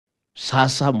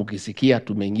Sasa mkisikia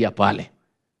tumeingia pale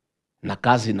na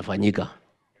kazi inafanyika,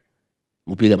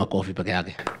 mpige makofi peke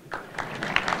yake.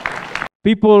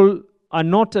 People are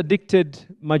not addicted,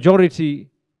 majority,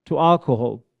 to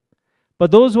alcohol.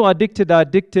 But those who are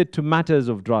addicted to matters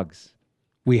of drugs.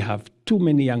 We have too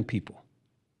many young people,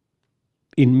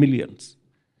 in millions,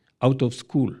 out of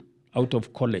school, out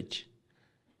of college,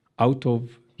 out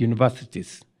of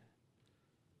universities,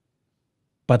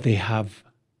 but they have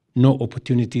no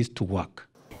opportunities to work.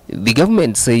 The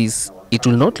government says it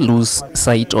will not lose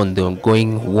sight on the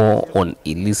ongoing war on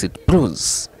illicit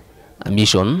brews, a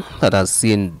mission that has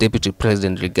seen Deputy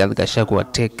President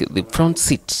Gachagua take the front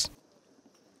seat.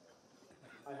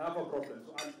 I have a problem,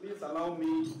 so please allow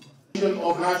me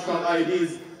of national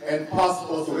IDs and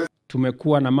passports.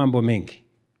 Tumekuwa na mambo mengi.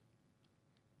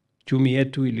 Chumi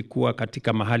yetu ilikuwa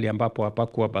katika mahali ambapo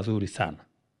hapakuwa pazuri sana.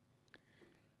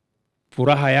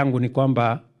 Furaha yangu ni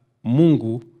kwamba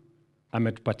Mungu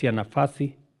ametupatia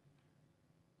nafasi,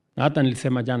 na hata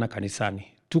nilisema jana kanisani,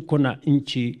 tuko na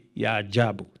nchi ya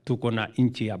ajabu, tuko na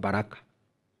nchi ya baraka.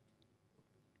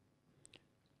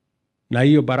 Na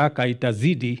hiyo baraka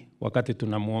itazidi wakati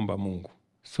tunamuomba Mungu.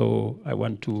 So I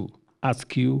want to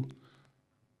ask you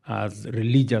as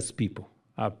religious people,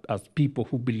 as people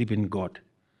who believe in God,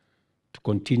 to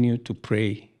continue to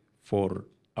pray for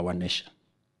our nation.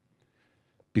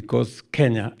 Because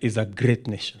Kenya is a great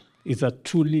nation. It's a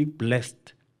truly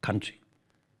blessed country.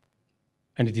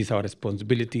 And it is our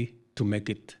responsibility to make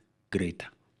it greater.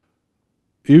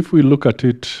 If we look at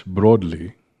it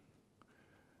broadly,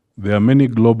 there are many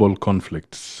global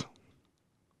conflicts.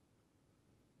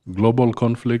 Global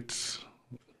conflicts,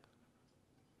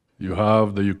 you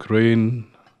have the Ukraine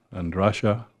and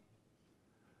Russia.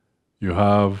 You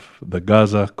have the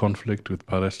Gaza conflict with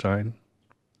Palestine.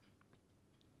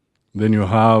 Then you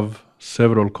have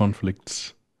several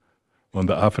conflicts on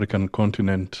the African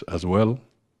continent as well,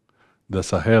 the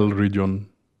Sahel region,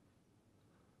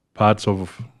 parts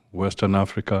of Western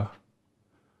Africa,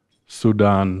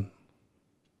 Sudan,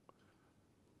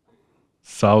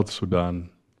 South Sudan.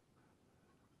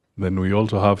 Then we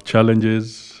also have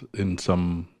challenges in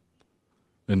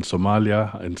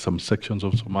Somalia, in some sections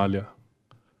of Somalia.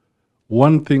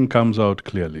 One thing comes out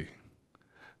clearly,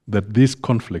 that these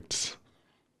conflicts,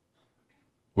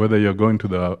 whether you're going to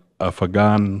the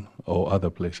Afghan or other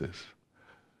places,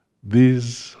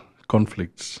 these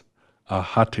conflicts are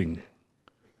hurting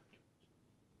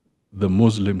the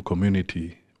Muslim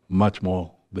community much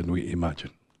more than we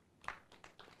imagine.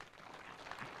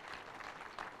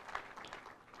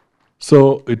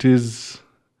 So it is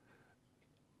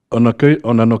on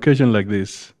an occasion like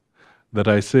this that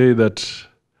I say that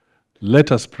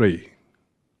let us pray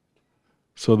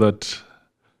so that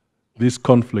these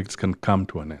conflicts can come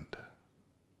to an end.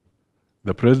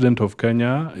 The President of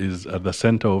Kenya is at the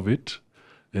center of it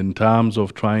in terms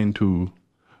of trying to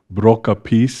broker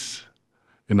peace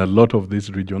in a lot of these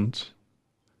regions.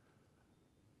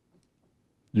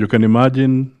 You can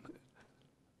imagine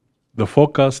the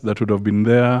focus that would have been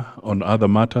there on other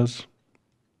matters,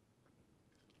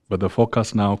 but the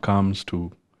focus now comes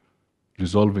to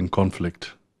resolving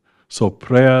conflict. So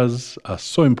prayers are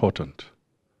so important.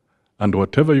 And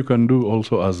whatever you can do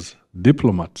also as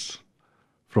diplomats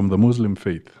from the Muslim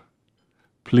faith,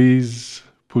 please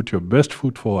put your best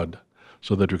foot forward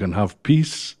so that you can have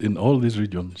peace in all these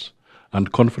regions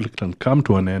and conflict can come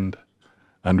to an end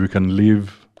and we can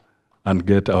live and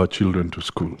get our children to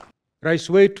school. Rais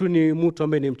wetu ni mtu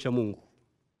ambaye ni mcha Mungu.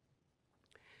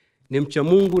 Ni mcha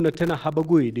Mungu na tena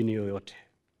habagui dini yoyote.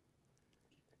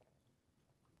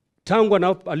 Tangu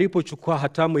alipochukua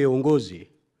hatamu ya uongozi,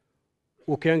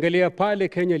 ukiangalia pale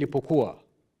Kenya ilipokuwa,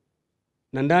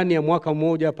 na ndani ya mwaka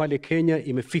mmoja pale Kenya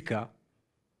imefika,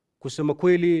 kusema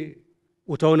kweli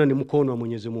utaona ni mkono wa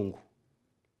Mwenyezi Mungu.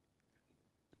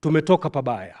 Tumetoka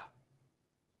pabaya.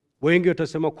 Wengi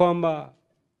watasema kwamba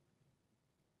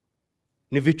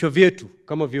ni vichwa vyetu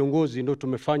kama viongozi ndio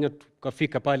tumefanya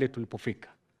tukafika pale tulipofika.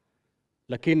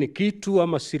 Lakini kitu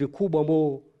ama siri kubwa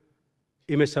ambayo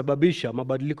imesababisha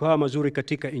mabadiliko haya mazuri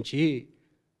katika nchi hii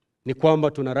ni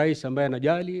kwamba tuna rais ambaye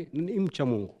anajali, ni mcha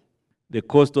Mungu. The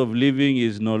cost of living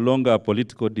is no longer a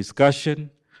political discussion,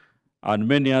 and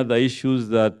many other issues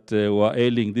that were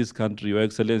ailing this country, Your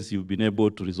Excellency, you've been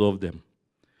able to resolve them.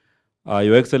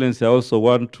 Your Excellency, I also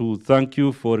want to thank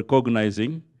you for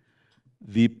recognizing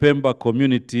the Pemba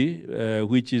community,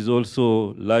 which is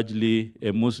also largely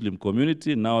a Muslim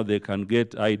community. Now they can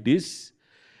get IDs.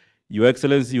 Your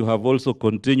Excellency, you have also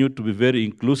continued to be very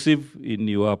inclusive in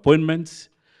your appointments.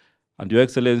 And Your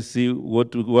Excellency,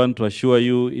 what we want to assure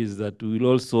you is that we will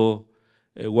also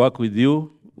work with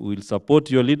you, we will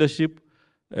support your leadership,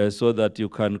 so that you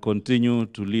can continue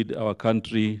to lead our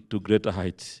country to greater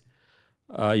heights.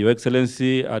 Your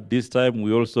Excellency, at this time,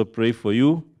 we also pray for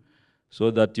you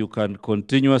so that you can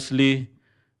continuously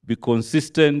be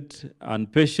consistent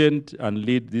and patient and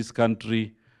lead this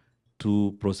country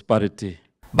to prosperity.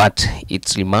 But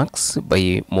its remarks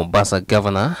by Mombasa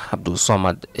Governor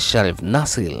ABDULLSWAMAD Sheriff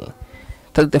Nassir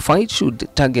that the fight should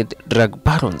target drug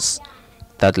barons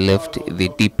that left the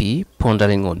DP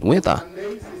pondering on whether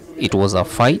it was a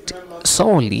fight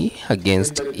solely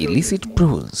against illicit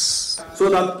brews. So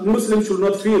that Muslims should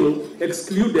not feel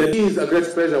excluded. It is a great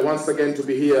pleasure once again to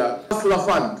be here. Hustler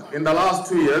Fund, in the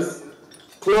last 2 years,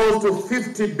 close to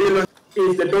 50 billion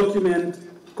is the document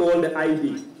called the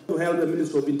ID to help the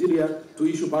Minister of Interior to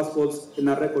issue passports in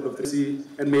a record of 3,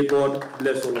 and may God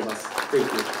bless all of us.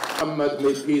 Thank you. Muhammad,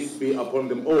 may peace be upon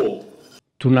them all.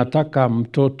 Tunataka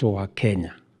mtoto wa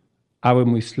Kenya, awe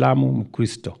Muislamu,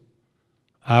 Mkristo,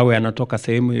 awe anatoka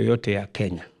sehemu yoyote ya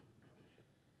Kenya,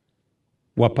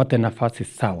 wapate nafasi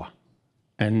sawa,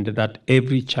 and that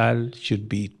every child should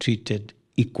be treated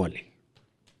equally.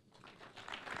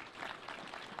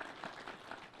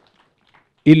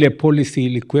 Ile policy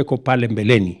ilikuweko pale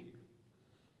mbeleni,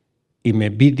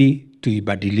 imebidi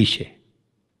tuibadilishe.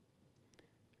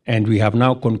 And we have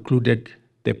now concluded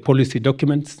the policy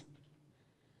documents,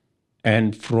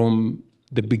 and from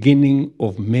the beginning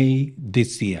of May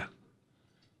this year,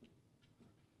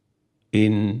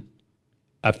 in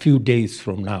a few days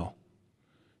from now,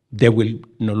 there will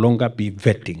no longer be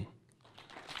vetting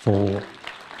for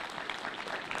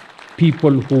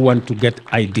people who want to get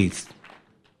IDs.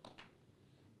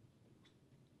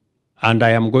 And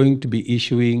I am going to be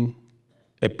issuing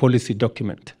a policy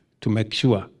document to make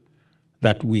sure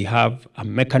that we have a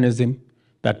mechanism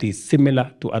that is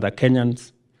similar to other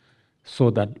Kenyans,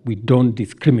 so that we don't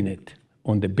discriminate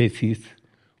on the basis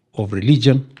of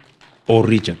religion or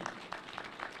region.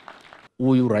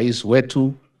 Huyu rais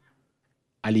wetu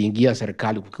aliingia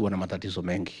serikali kukiwa na matatizo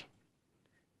mengi,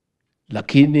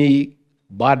 lakini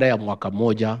baada ya mwaka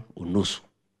moja unusu,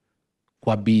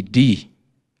 kwa bidii,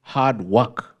 hard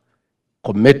work,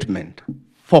 commitment,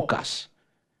 focus,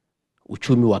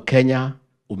 uchumi wa Kenya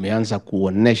umeanza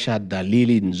kuonesha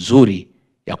dalili nzuri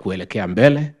ya kuelekea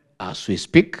mbele. As we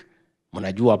speak,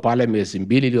 mnajua pale miezi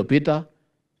 2 iliyopita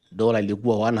dola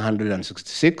ilikuwa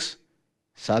 166,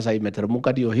 sasa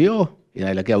imeteremka, ndio hiyo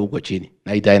inaelekea huko chini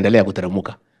na itaendelea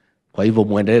kuteremka. Kwa hivyo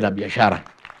muendelee na biashara.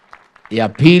 Ya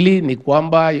pili ni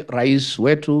kwamba rais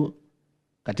wetu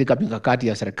katika mikakati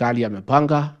ya serikali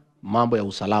amepanga mambo ya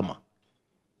usalama.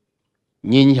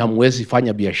 Nyinyi hamwezi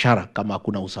fanya biashara kama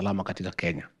hakuna usalama katika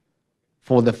Kenya.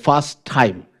 For the first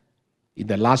time in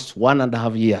the last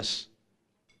 1.5 years,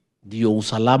 ndio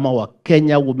usalama wa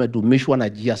Kenya umedumishwa na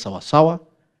njia sawasawa.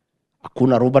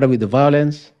 Hakuna robbery with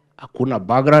violence, hakuna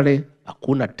burglary,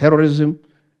 hakuna terrorism.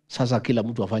 Sasa kila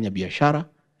mtu afanya biashara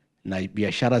na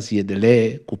biashara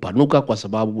ziendelee kupanuka kwa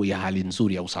sababu ya hali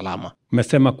nzuri ya usalama.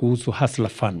 Umesema kuhusu Hustler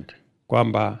Fund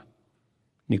kwamba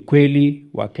ni kweli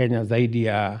wa Kenya zaidi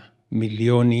ya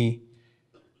milioni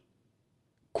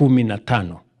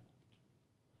 15,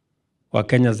 wa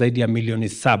Kenya zaidi ya milioni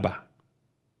 7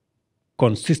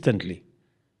 consistently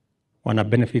wana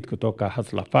benefit kutoka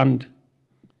Hustler Fund,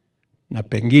 na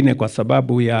pengine kwa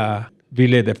sababu ya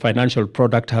vile the financial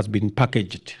product has been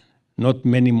packaged, not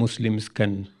many Muslims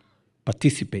can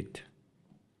participate.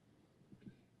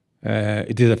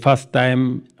 It is the first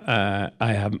time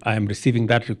I am receiving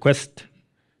that request,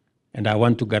 and I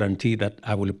want to guarantee that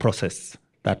I will process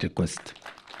that request.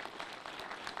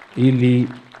 Ili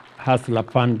Hustler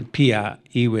Fund pia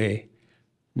iwe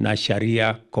na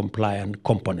sharia compliant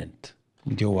component,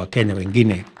 ndio Wakenya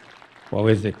wengine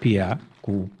waweze pia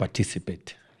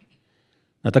kuparticipate.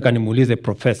 Nataka nimuulize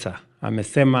Professor,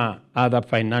 amesema other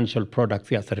financial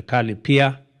products ya serikali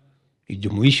pia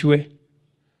ijumuishwe.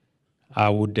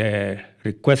 I would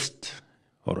request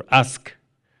or ask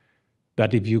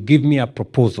that if you give me a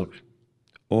proposal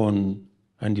on,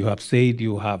 and you have said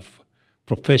you have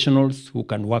professionals who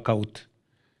can work out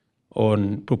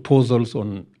on proposals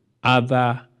on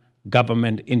other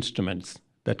government instruments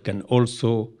that can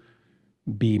also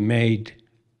be made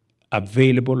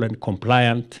available and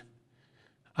compliant,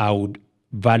 I would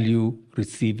value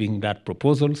receiving that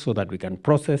proposal so that we can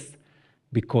process,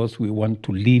 because we want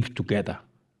to live together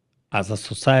as a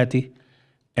society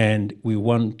and we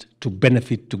want to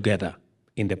benefit together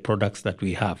in the products that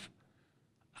we have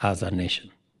as a nation.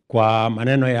 Kwa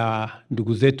maneno ya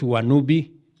ndugu zetu wa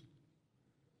Nubi,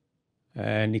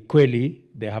 ni kweli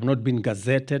they have not been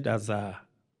gazetted as a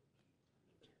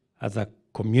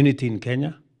community in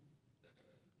Kenya,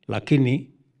 lakini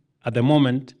at the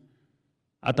moment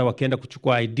Hata wakienda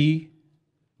kuchukua ID,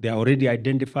 they are already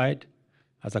identified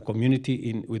as a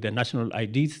community with the national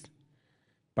IDs.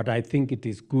 But I think it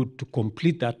is good to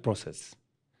complete that process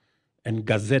and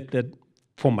gazette it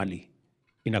formally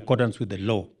in accordance with the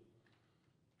law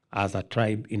as a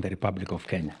tribe in the Republic of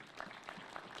Kenya.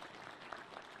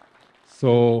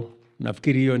 So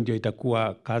nafikiri hiyo ndio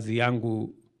itakuwa kazi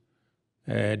yangu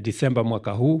Disemba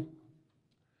mwaka huu.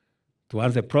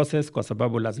 Tuanze process kwa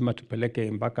sababu lazima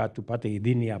tupeleke mpaka tupate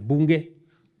idhini ya bunge.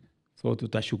 So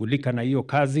tutashughulika na hiyo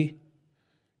kazi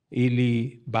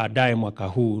ili baadaye mwaka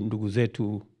huu ndugu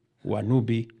zetu wa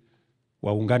Nubi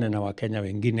waungane na Wakenya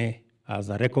wengine as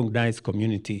a recognized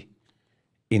community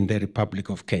in the Republic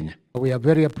of Kenya. We are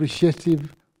very appreciative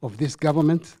of this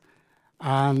government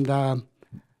and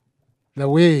the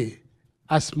way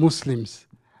as Muslims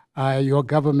your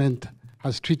government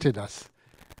has treated us.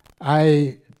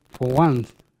 For one,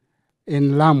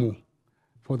 in Lamu,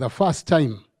 for the first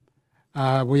time,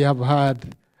 we have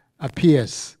had a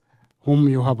PS whom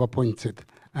you have appointed,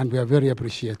 and we are very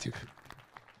appreciative.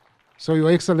 So,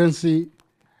 Your Excellency,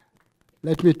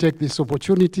 let me take this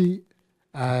opportunity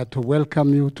to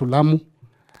welcome you to Lamu.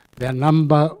 There are a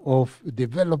number of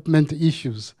development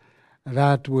issues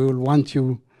that we will want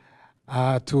you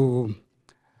to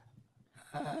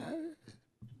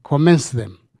commence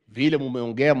them. Vile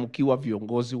mumeongea mkiwa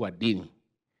viongozi wa dini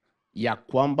ya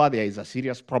kwamba there is a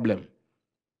serious problem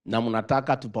na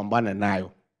mnataka tupambane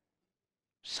nayo.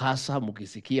 Sasa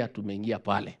mkisikia tumeingia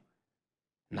pale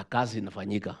na kazi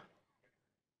inafanyika,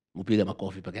 mpige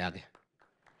makofi peke yake.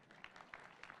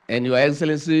 And Your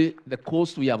Excellency, the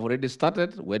course we have already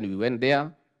started when we went there,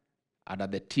 under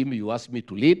the team you asked me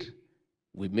to lead,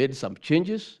 we made some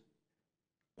changes.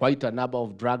 Quite a number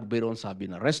of drug barons have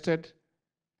been arrested.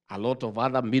 A lot of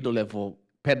other middle-level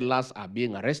peddlers are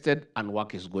being arrested and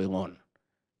work is going on.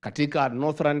 Katika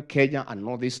Northern Kenya and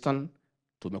Northeastern,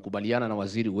 tumekubaliana na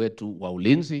waziri wetu wa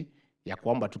ulinzi ya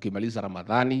kwamba tukimaliza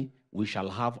Ramadhani, we shall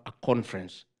have a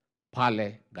conference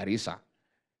pale Garissa.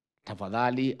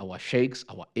 Tafadhali, our sheikhs,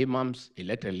 our imams,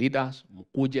 elected leaders,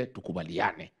 mkuje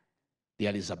tukubaliane.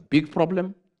 There is a big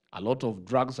problem. A lot of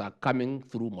drugs are coming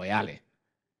through Moyale.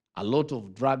 A lot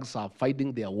of drugs are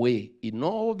finding their way in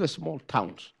all the small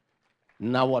towns.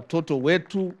 Na watoto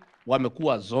wetu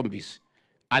wamekuwa zombies,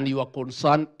 and your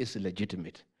concern is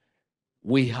legitimate.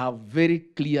 We have very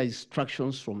clear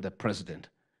instructions from the president.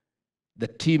 The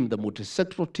team, the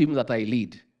multi-sectoral team that I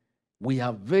lead, we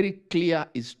have very clear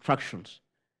instructions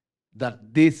that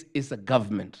this is a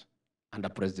government under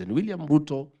President William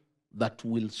RUTO that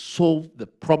will solve the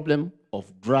problem of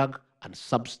drug and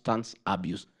substance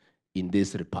abuse in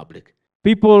this republic.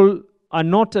 People are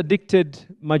not addicted,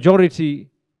 majority,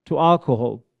 to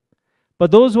alcohol,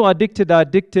 but those who are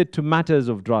addicted to matters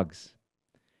of drugs.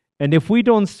 And if we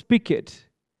don't speak it,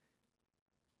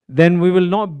 then we will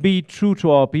not be true to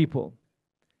our people.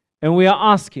 And we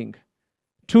are asking.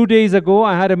 2 days ago,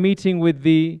 I had a meeting with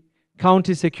the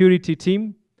county security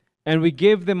team, and we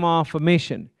gave them our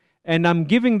affirmation. And I'm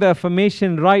giving the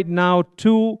affirmation right now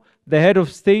to the head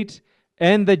of state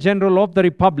and the General of the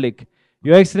Republic.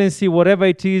 Your Excellency, whatever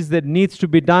it is that needs to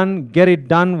be done, get it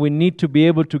done. We need to be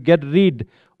able to get rid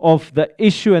of the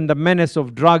issue and the menace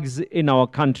of drugs in our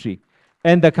country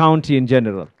and the county in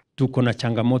general. Tuko na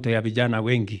changamoto ya vijana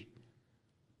wengi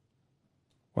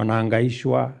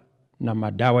wanahangaishwa na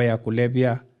madawa ya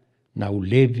kulevya na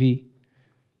ulevi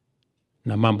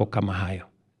na mambo kama hayo.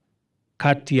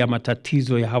 Kati ya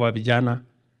matatizo ya hawa vijana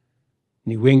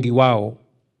ni wengi wao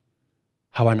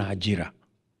hawana ajira.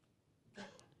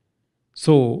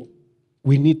 So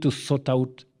we need to sort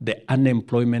out the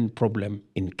unemployment problem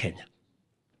in Kenya.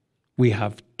 We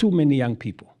have too many young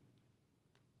people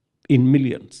in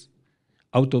millions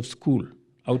out of school,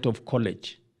 out of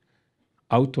college,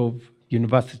 out of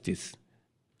universities,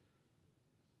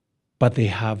 but they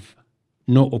have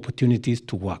no opportunities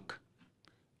to work.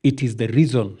 It is the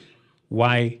reason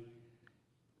why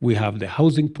we have the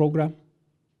housing program.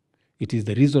 It is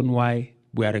the reason why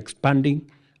we are expanding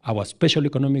our special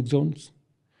economic zones.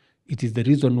 It is the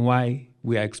reason why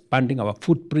we are expanding our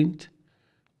footprint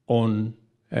on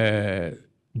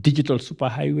digital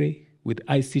superhighway with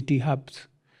ICT hubs.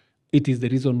 It is the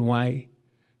reason why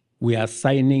we are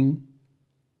signing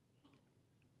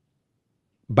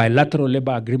bilateral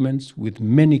labor agreements with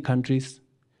many countries,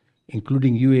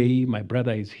 including UAE, my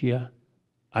brother is here,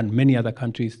 and many other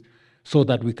countries, so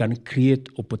that we can create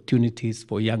opportunities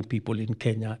for young people in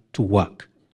Kenya to work.